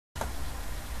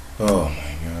Oh my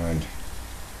god.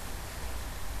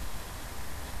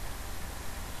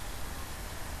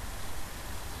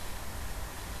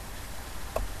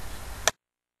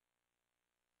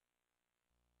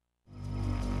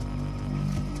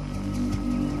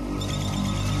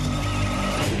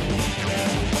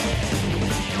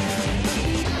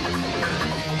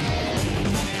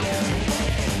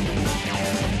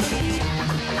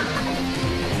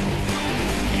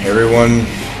 Hey everyone,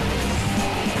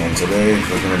 and today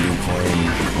we're going to be playing,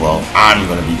 well, I'm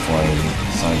going to be playing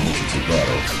Sonic Adventure 2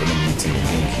 Battle for the Nintendo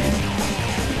GameCube.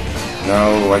 Now,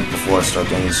 like before I start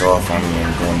things off, I'm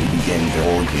going to begin the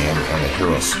whole game and the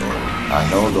hero story. I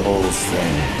know the whole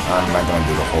thing, I'm not going to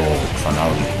do the whole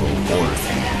chronological order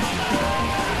thing.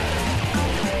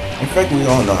 In fact, we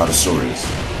all know how the story is.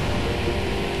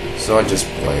 So I just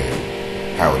play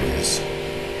it how it is.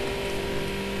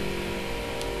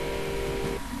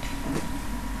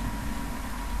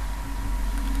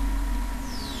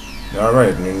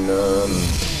 Alright, and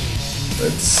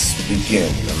let's begin.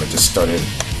 I'm gonna just start it.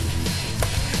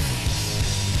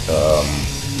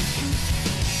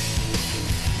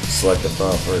 Select the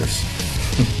file first.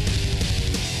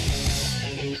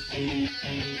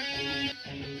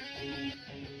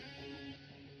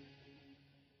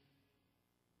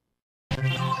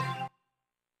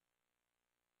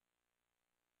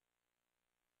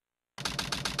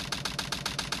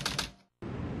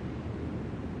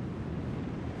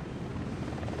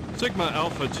 Sigma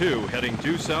Alpha 2 heading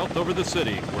due south over the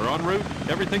city. We're en route.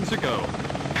 Everything's a go.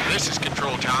 This is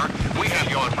Control Tower. We have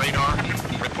you on radar.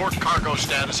 Report cargo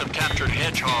status of captured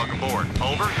Hedgehog aboard.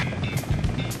 Over.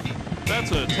 That's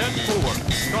a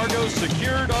 10-4. Cargo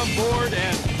secured on board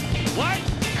and... What?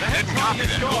 The Hedgehog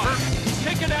is gone. He's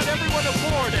taken out everyone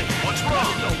aboard and... What's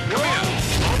wrong? Come in.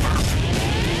 Over.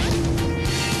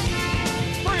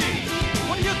 Freeze!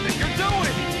 What do you think you're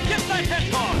doing? Get that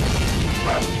Hedgehog!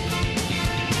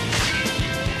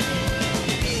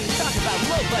 Talk about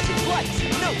low-budget flights,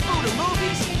 no food or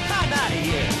movies. I'm out of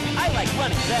here. I like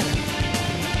running better.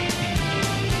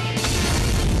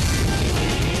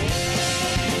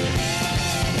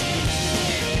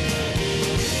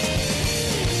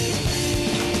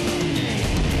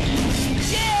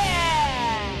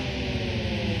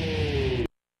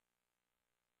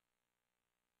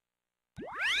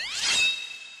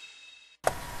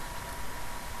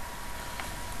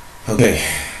 Okay,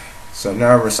 so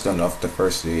now we're starting off the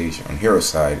first stage on Hero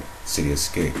side, City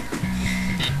Escape.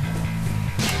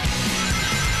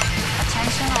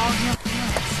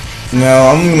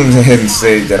 Now, I'm going to go ahead and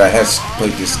say that I have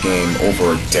played this game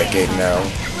over a decade now.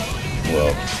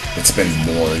 Well, it's been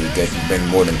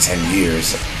more than 10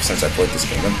 years since I played this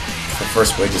game. When I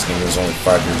first played this game, I was only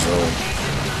 5 years old.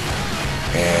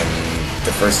 And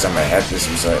the first time I had this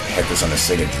was I had this on a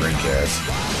Sega Dreamcast.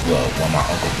 Well, my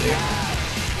uncle did.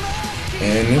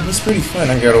 And it was pretty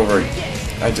fun. I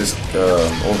just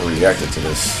overreacted to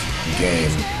this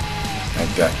game.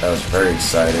 I was very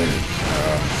excited.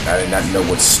 I did not know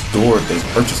what store they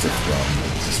purchased it from.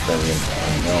 It's just very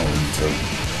unknown to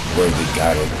where they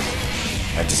got it.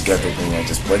 I just got the thing. I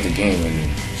just played the game, and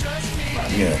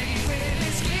yeah.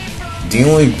 The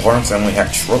only parts I only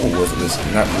had trouble with was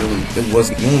not really. It was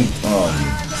the only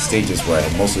stages where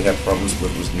I mostly had problems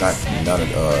with was not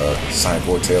of Sonic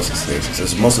or Tails stages. It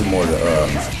was mostly more the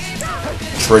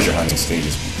treasure hunting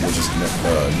stages, which is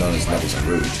known as Knuckles and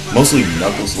Rouge. Mostly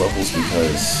Knuckles levels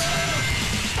because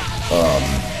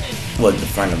like to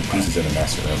find them pieces of the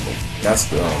Master Emerald. That's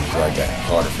the where I got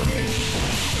harder for me.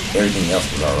 Everything else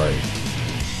was alright.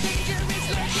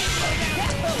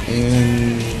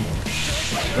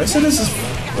 And I said this is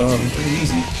pretty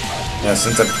easy. Now,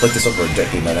 since I've played this over a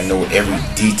decade, man, I know every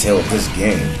detail of this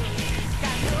game.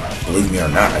 Believe me or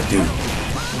not, I do.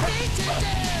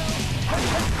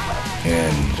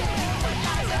 And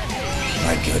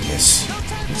my goodness,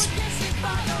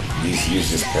 these years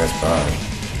just passed by.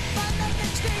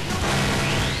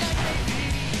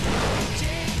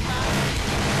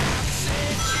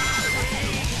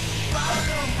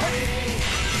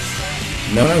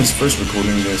 Now, when I was first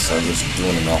recording this, I was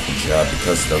doing an awful job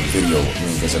because the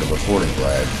because of the recording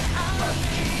lag,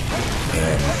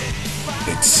 and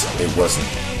it wasn't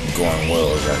going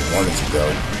well as I wanted to go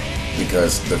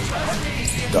because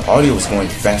the audio was going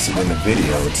faster than the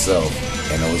video itself,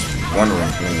 and I was wondering,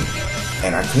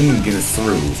 and I couldn't get it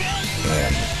through,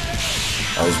 and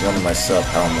I was wondering myself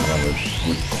how I'm going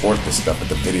to record this stuff, but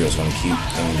the video is going to keep,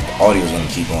 and the audio is going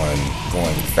to keep on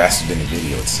going faster than the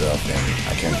video itself, and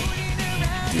I can't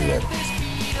do that.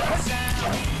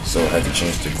 So I had to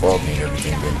change the quality and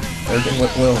everything, but everything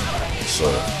went well. So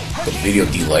the video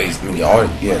delays, the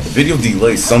video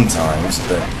delays sometimes,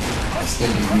 but I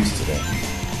still get used to that.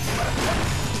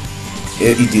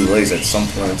 It delays at some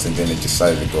points and then it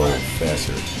decided to go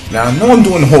faster. Now I know I'm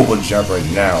doing a whole bunch of jump right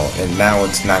now, and now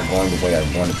it's not going the way I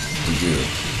wanted to do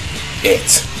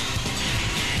it.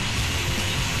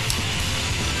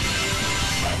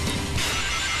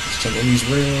 Check in these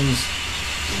rails.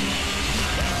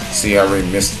 See, I already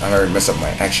messed up my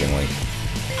action link.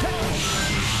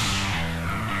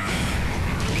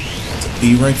 It's a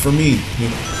B rank for me.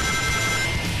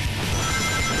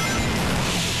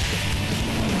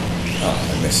 Oh,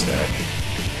 I missed that.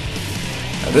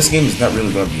 Now, this game is not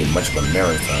really going to be much of a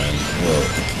marathon. Well,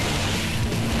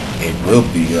 it will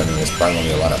be. I mean, there's probably going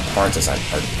to be a lot of parts as I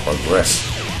progress.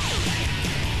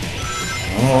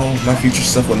 Oh, my future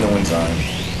stuff with no one's on.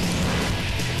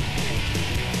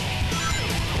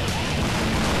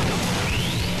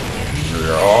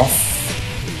 We're off.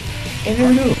 And there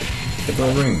we go. Get the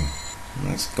ring.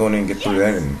 Let's go in and get through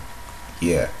that, and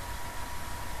yeah.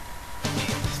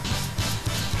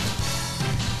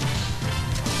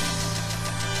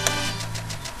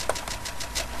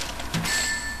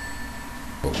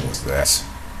 What was that?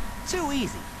 Too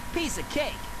easy. Piece of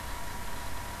cake.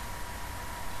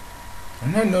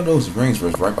 And I know those rings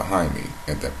was right behind me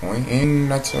at that point,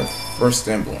 and that's our first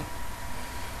emblem.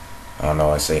 I don't know,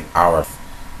 I say our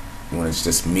when it's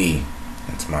just me.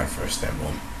 That's my first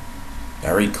emblem. I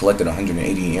already collected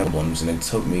 180 emblems, and it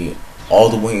took me all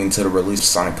the way until the release of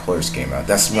Sonic Colors came out.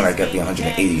 That's when I got the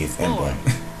 180th emblem.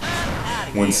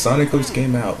 When Sonic Colors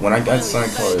came out, when I got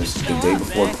Sonic Colors the day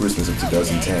before Christmas of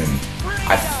 2010,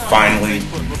 I finally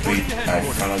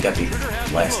got the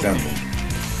last emblem.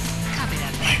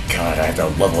 My God, I had to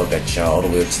level up that child all the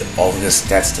way up to all of his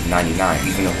stats to 99,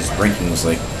 even though his ranking was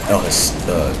like,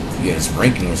 his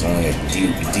ranking was only a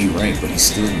D rank, but he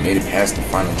still made it past the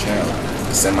final child,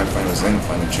 the semifinals and the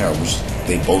final child, which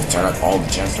they both turn out, all the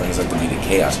chance turns out to be the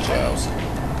Chaos Childs.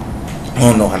 I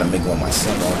don't know how to make one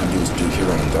myself. All I can do is do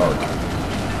Hero in the Dark.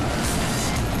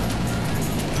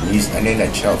 I named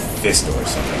that child Fisto or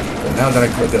something. But now that I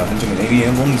collected 180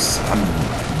 emblems, I'm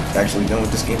actually done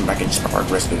with this game. I can just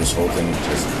progress through this whole thing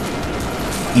just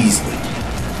easily.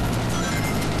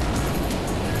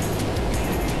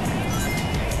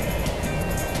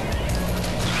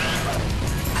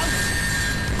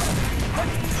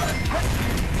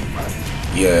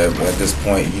 Yeah, at this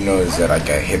point, you notice that I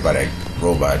got hit by that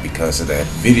robot because of that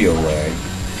video lag.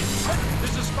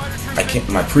 I can't.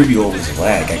 My preview always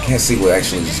lag. I can't see what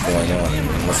actually is going on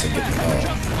unless I get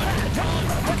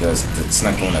because it's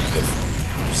not going at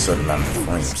a certain amount of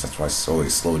frames. That's why it's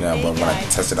always slow down. But when I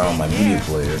test it out on my media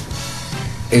player,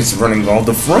 it's running all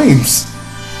the frames,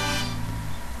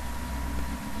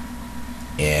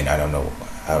 and I don't know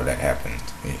how that happened.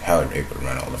 How they're able to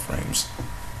run all the frames.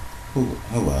 Oh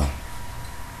well.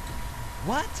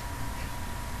 What?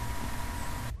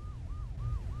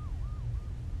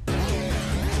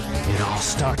 It all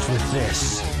starts with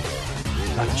this.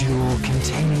 A jewel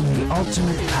containing the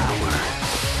ultimate power.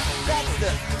 That's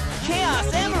the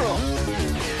Chaos Emerald!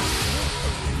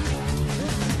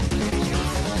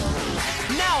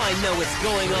 Now I know what's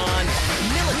going on. The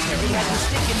military has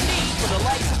mistaken me for the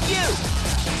likes of you.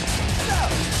 So,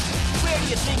 where do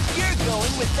you think you're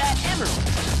going with that emerald?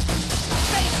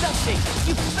 Say something,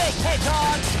 you fake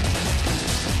hedgehog!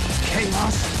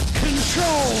 Chaos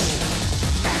control!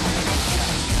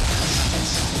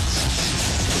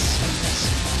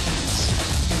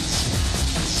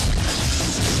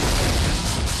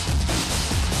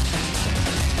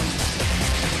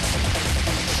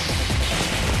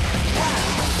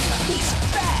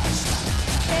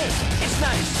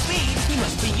 Not his speed, he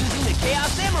must be using the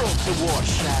Chaos Emerald to war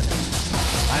Shadow.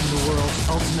 I'm the world's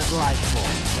ultimate life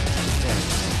form. Prepare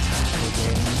for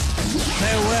games.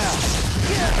 Farewell!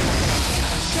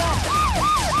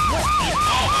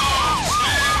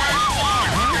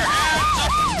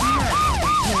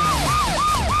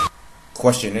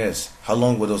 Question is, how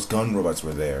long were those gun robots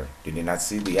were there? Did you not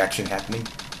see the action happening?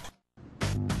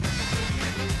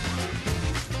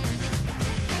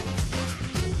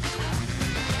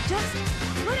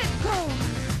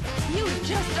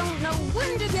 Just don't know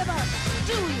when to give up,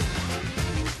 do you?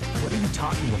 What are you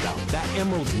talking about? That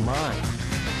emerald's mine.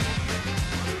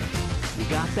 You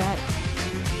got that?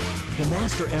 The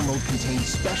Master Emerald contains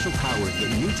special powers that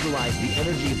neutralize the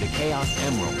energy of the Chaos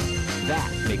Emerald. That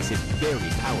makes it very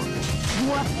powerful.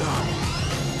 What the?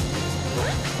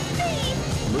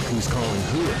 Look who's calling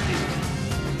who a thief.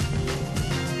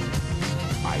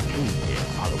 I came here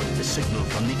following the signal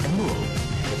from the Emerald.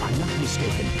 If I'm not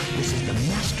mistaken, this is the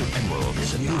Master Emerald,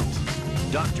 isn't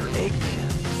it? Dr.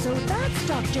 Eggman. So that's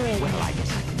Dr. Eggman. Well, I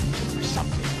guess I can use it for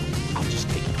something. I'll just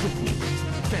take it with me.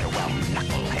 Farewell,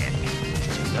 knucklehead.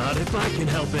 Not if I can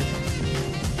help it.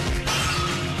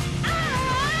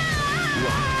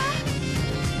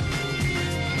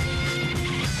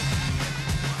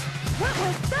 What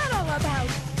was that all about?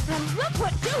 And look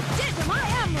what you did to my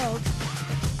emerald!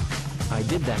 I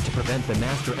did that to prevent the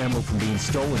Master Emerald from being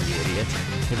stolen, you idiot.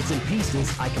 If it's in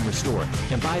pieces, I can restore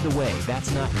it. And by the way,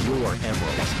 that's not your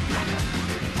emerald. Doesn't matter.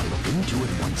 I'll look into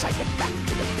it once I get back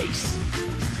to the base.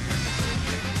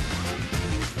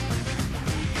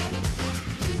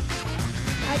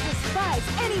 I despise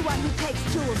anyone who takes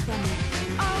jewels from me.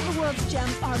 All the world's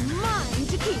gems are mine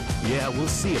to keep. Yeah, we'll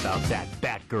see about that,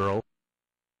 Batgirl.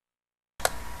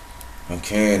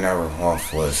 Okay, now we're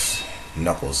off with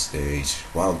Knuckles stage,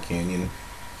 Wild Canyon.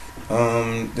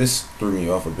 This threw me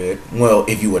off a bit. Well,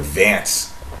 if you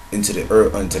advance into the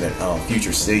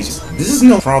future stages, this is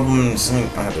no problem.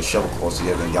 I have to shovel close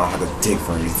together, and y'all have to dig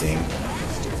for anything.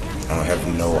 I don't have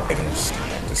no items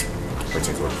at this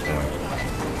particular point.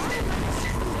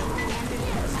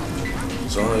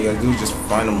 So all you gotta do is just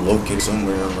find them located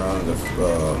somewhere around the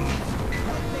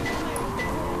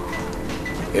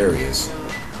areas.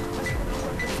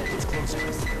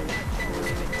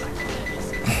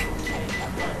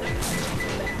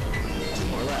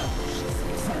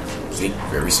 See,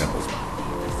 very simple.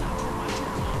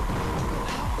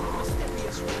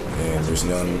 And there's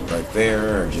none right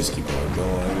there. Just keep on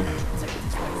going.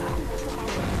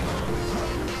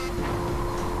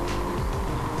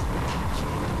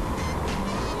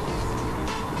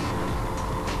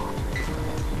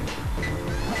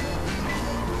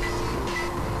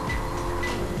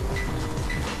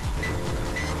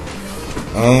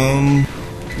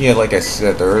 Yeah, like I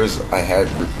said, I had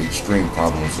extreme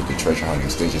problems with the treasure hunting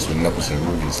stages with Knuckles and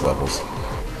Ruby's levels.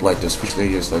 Like the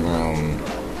stages, like around,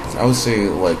 I would say,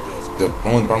 like the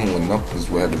only problem with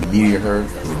Knuckles was the meteor herd,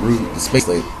 the space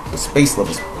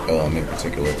levels in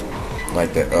particular,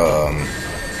 like the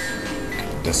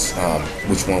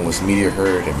which one was Meteor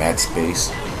Herd and Mad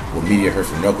Space? Well, Meteor Herd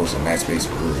for Knuckles and Mad Space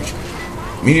for Rouge.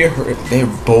 Meteor Herd, they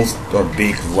both are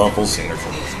big levels and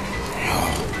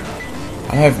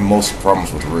I have most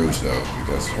problems with Rouge though,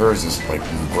 because hers is like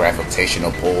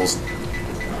gravitational pulls,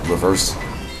 reverse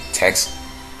text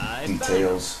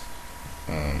details,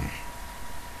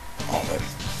 all that.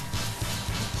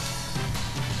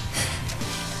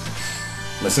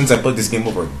 But since I played this game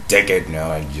over a decade now,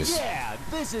 I just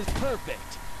this is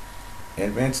perfect.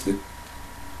 advanced it.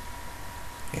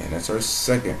 And that's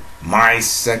my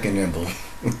second emblem.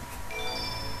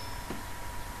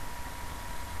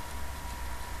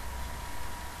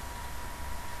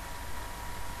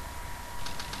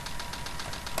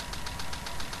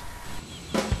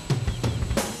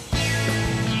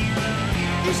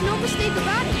 There's no mistake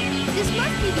about it. This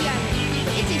must be the island.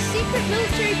 It's a secret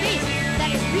military base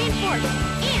that is reinforced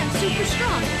and super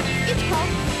strong. It's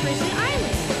called Prison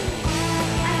Island.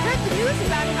 I heard the news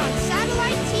about it on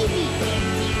satellite TV.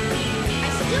 I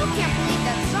still can't believe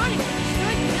that Sonic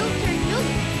destroyed the military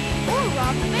building or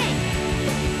robbed the bank.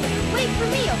 Wait for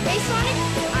me, okay, Sonic?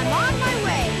 I'm on my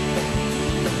way.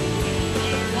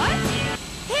 What?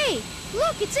 Hey,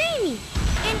 look, it's Amy.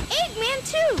 And Eggman,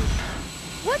 too.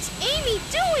 What's Amy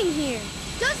doing here?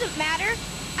 Doesn't matter.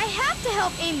 I have to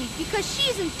help Amy because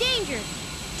she's in danger.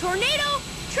 Tornado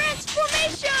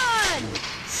transformation!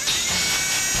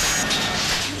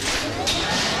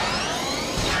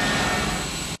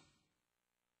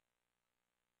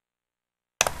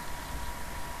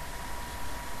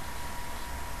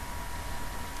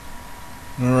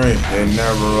 Alright, and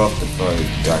now we're off to fight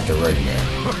Dr. Eggman.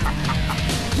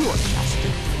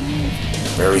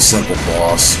 Very simple,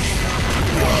 boss.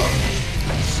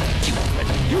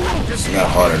 It's not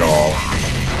hard at all.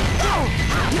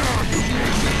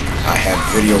 I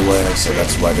have video lag, so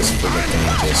that's why this freaking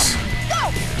thing just...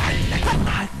 I let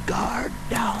my guard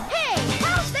down. Hey,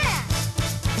 how's that?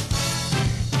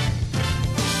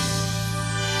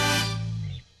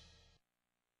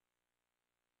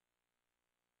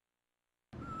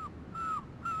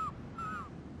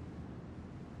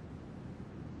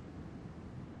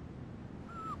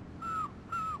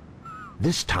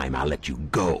 This time I'll let you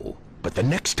go. But the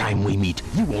next time we meet,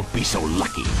 you won't be so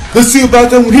lucky. Let's see about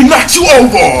that when he knocks you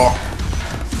over!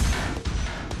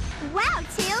 Wow,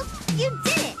 Tails, you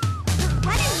did it! But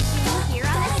what are you doing here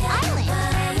on this island?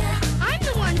 I'm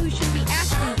the one who should be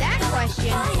asking that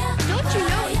question. Don't you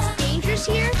know it's dangerous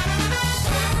here?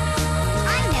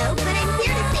 I know, but I'm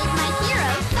here to save my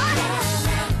hero, Sonic.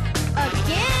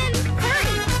 Again?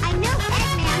 Hurry! I know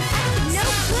Eggman's up to no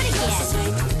good again.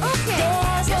 Okay,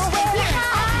 just wait here and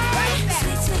I'll be right back.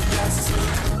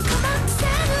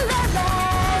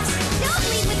 Don't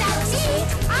leave without me!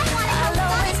 I want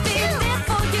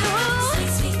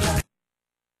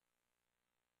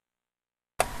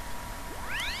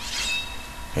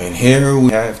And here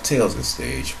we have Tails'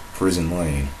 stage, Prison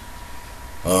Lane.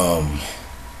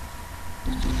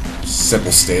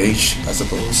 Simple stage, I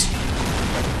suppose.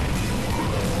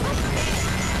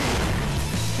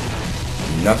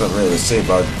 Nothing really to say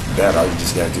about that. All you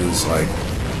just gotta do is like,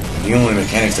 the only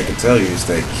mechanics I can tell you is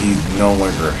that he no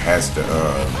longer has to,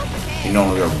 he no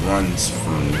longer runs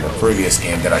from the previous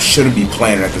game that I shouldn't be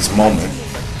playing at this moment.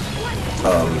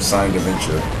 Sonic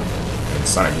Adventure and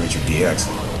Sonic Adventure DX.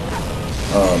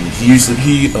 He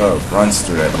runs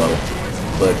through that level,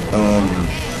 but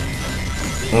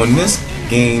on this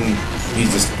game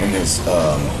he's just in his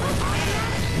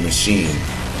machine,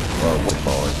 what's it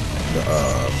called,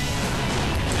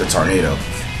 the tornado,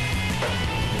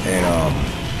 and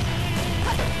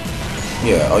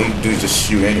yeah, all you do is just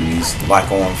shoot enemies,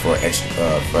 lock on for a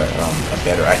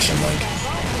better action link,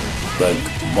 like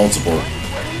multiple,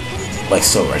 like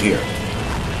so right here.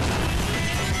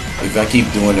 If I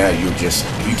keep doing that, you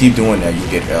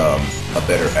get a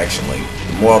better action link.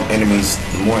 The more enemies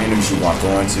you lock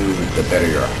on to, the better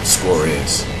your score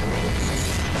is.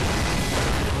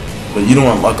 But you don't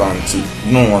want to lock on to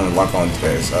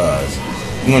as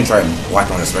you want to try and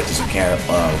lock on as much as you can,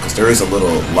 because there is a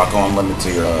little lock on limit to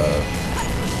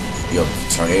your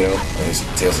tornado,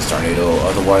 Tails' tornado.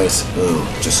 Otherwise, it'll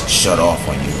just shut off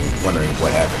on you, wondering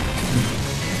what happened.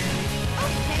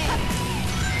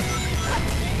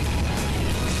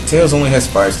 Tails only has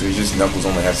 5 stages, Knuckles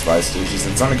only has 5 stages,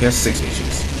 and Sonic has 6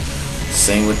 stages.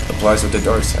 Same applies with the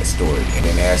Dark Side story, and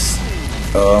it has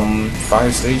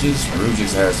 5 stages. Rouge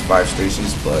has 5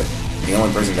 stages, but the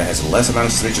only person that has less amount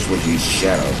of stages would be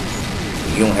Shadow.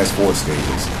 He only has 4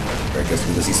 stages. I guess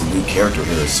because he's a new character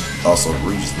here, also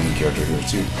Rouge is the new character here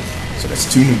too. So that's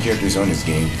 2 new characters on this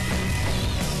game.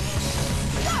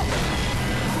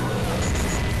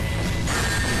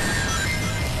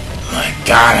 My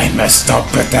God, I messed up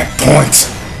at that point.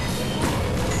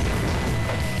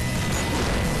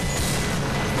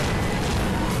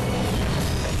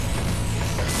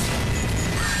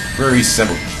 Very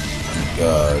simple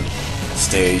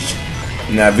stage.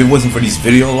 Now, if it wasn't for these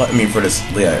this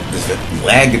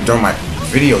lag during my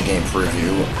video game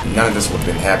preview, none of this would have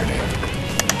been happening.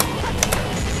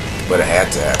 But it had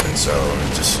to happen, so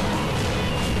just.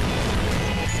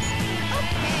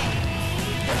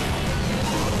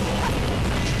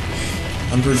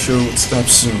 I'm pretty sure it would stop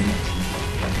soon.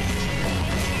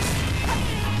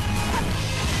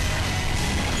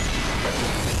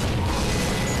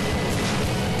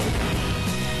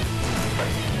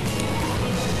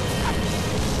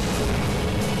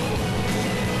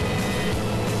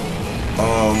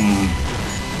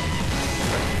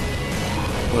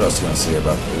 What else can I say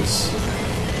about this?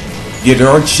 Yeah, there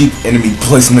are cheap enemy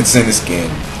placements in this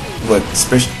game, but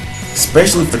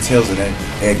especially for Tails and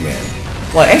Eggman.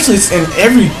 Well, actually, it's in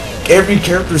every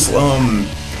character's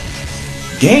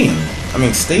game. I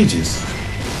mean, stages.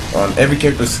 On every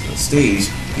character's stage,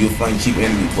 you'll find cheap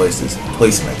enemy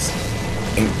placements,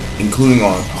 including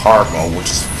on hard mode, which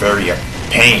is very a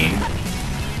pain.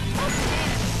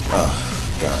 Oh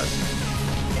God,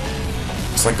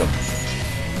 it's like a.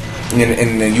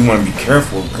 And then you want to be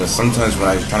careful, because sometimes when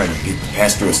I'm trying to get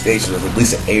past through a stage with at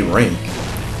least an A rank,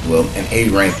 well, an A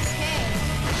rank.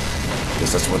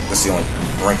 That's the only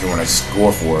rank you want to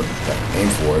score for, aim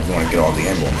for, if you want to get all the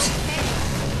emblems.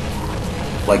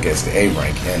 Like it's the A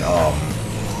rank, and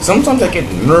sometimes I get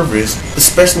nervous,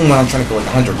 especially when I'm trying to collect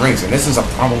 100 rings, and this is a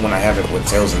problem when I have it with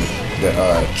Tails and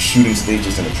the shooting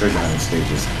stages and the treasure hunting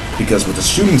stages, because with the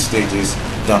shooting stages,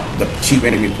 the cheap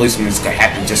enemy placements can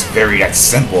happen just very that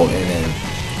simple, and then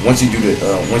once you do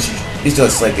it's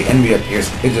just like the enemy appears.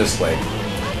 It's just like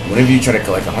whenever you try to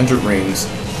collect 100 rings.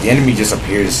 The enemy just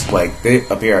appears, like, they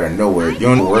appear out of nowhere. You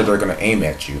don't know where they're gonna aim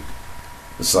at you.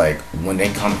 It's like, when they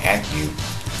come at you,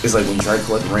 it's like when you try to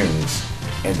collect rings,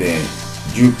 and then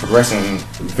you're progressing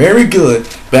very good,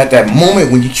 but at that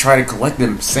moment when you try to collect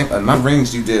them, same amount of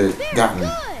rings you gotten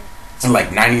to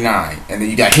like 99, and then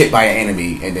you got hit by an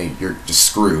enemy, and then you're just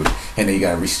screwed, and then you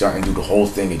gotta restart and do the whole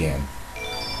thing again,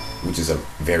 which is a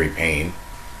very pain.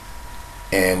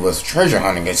 And with treasure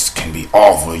hunting, it can be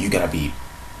awful. You gotta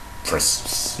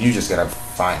you just gotta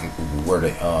find where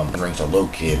the rings are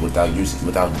located without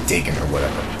digging or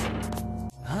whatever.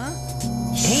 Huh?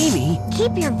 Amy?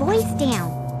 Keep your voice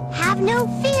down. Have no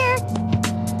fear.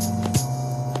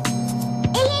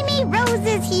 Amy Rose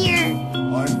is here.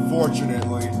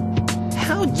 Unfortunately.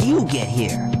 How'd you get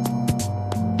here?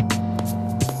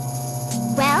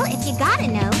 Well, if you gotta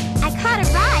know, I caught a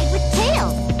ride with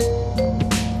Tails.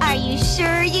 Are you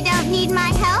sure you don't need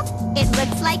my help? It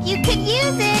looks like you could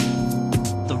use it.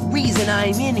 The reason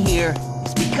I'm in here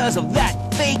is because of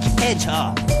that fake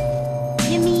hedgehog.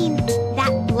 You mean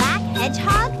that black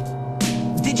hedgehog?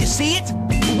 Did you see it?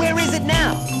 Where is it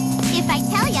now? If I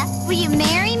tell ya, will you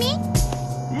marry me?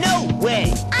 No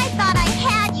way! I thought I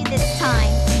had you this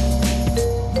time.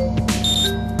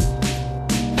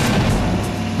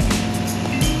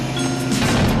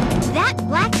 That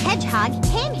black hedgehog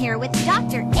came here with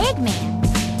Dr. Eggman.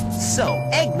 So,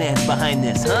 Eggman's behind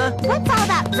this, huh? What's all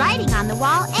that writing on the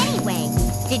wall anyway?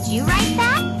 Did you write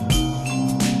that?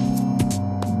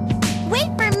 Wait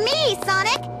for me,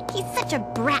 Sonic! He's such a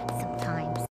brat sometimes.